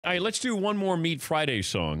All right, let's do one more Meat Friday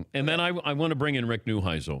song, and then I want to bring in Rick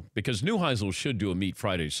Neuheisel, because Neuheisel should do a Meat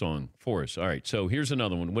Friday song for us. All right, so here's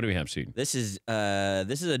another one. What do we have, Seton? This is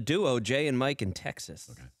a duo, Jay and Mike in Texas.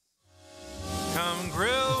 Okay. Come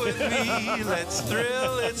grill with me, let's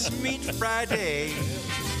thrill, it's Meat Friday.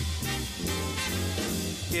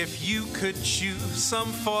 If you could choose some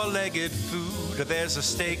four-legged food, there's a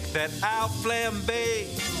steak that I'll flambe.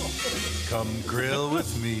 Come grill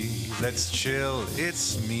with me, let's chill,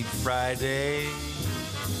 it's Meat Friday.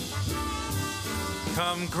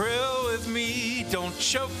 Come grill with me, don't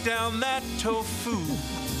choke down that tofu.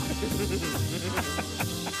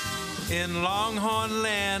 In Longhorn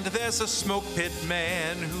Land, there's a smoke pit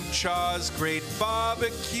man who chars great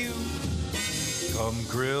barbecue. Come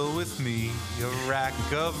grill with me, a rack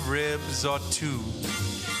of ribs or two.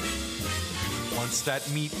 Once that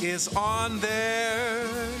meat is on there,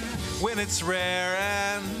 when it's rare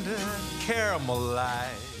and caramelized.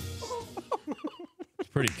 It's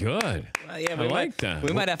pretty good. Yeah, I like that.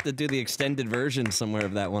 We might have to do the extended version somewhere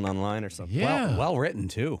of that one online or something. Yeah. Well written,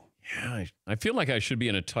 too. Yeah, I feel like I should be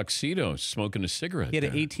in a tuxedo smoking a cigarette. He had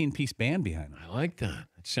an there. 18-piece band behind him. I like that.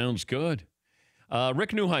 It sounds good.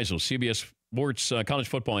 Rick Neuheisel, CBS Sports college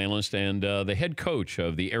football analyst and the head coach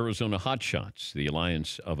of the Arizona Hotshots, the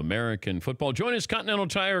Alliance of American Football. Join us, Continental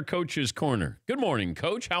Tire Coach's Corner. Good morning,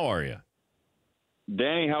 Coach. How are you?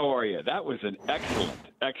 Danny, how are you? That was an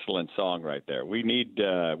excellent song right there. We need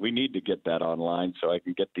to get that online so I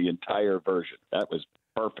can get the entire version. That was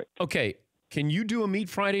perfect. Okay. Can you do a Meat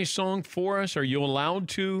Friday song for us? Are you allowed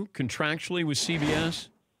to contractually with CBS?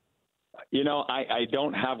 You know, I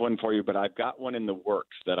don't have one for you, but I've got one in the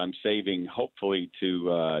works that I'm saving, hopefully,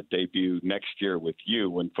 to debut next year with you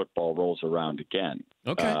when football rolls around again.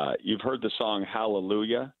 Okay. You've heard the song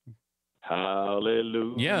Hallelujah?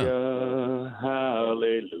 Hallelujah. Yeah.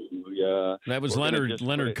 Hallelujah. That was We're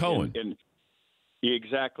Leonard Cohen.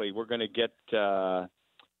 Exactly. We're going to get,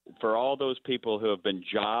 for all those people who have been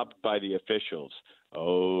jobbed by the officials,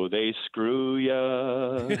 oh, they screw ya.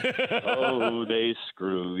 Oh, they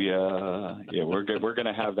screw ya. Yeah, we're going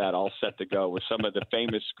to have that all set to go with some of the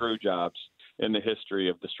famous screw jobs in the history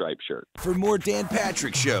of the striped shirt. For more Dan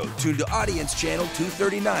Patrick Show, tune to Audience Channel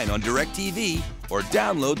 239 on DirecTV or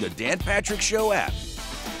download the Dan Patrick Show app.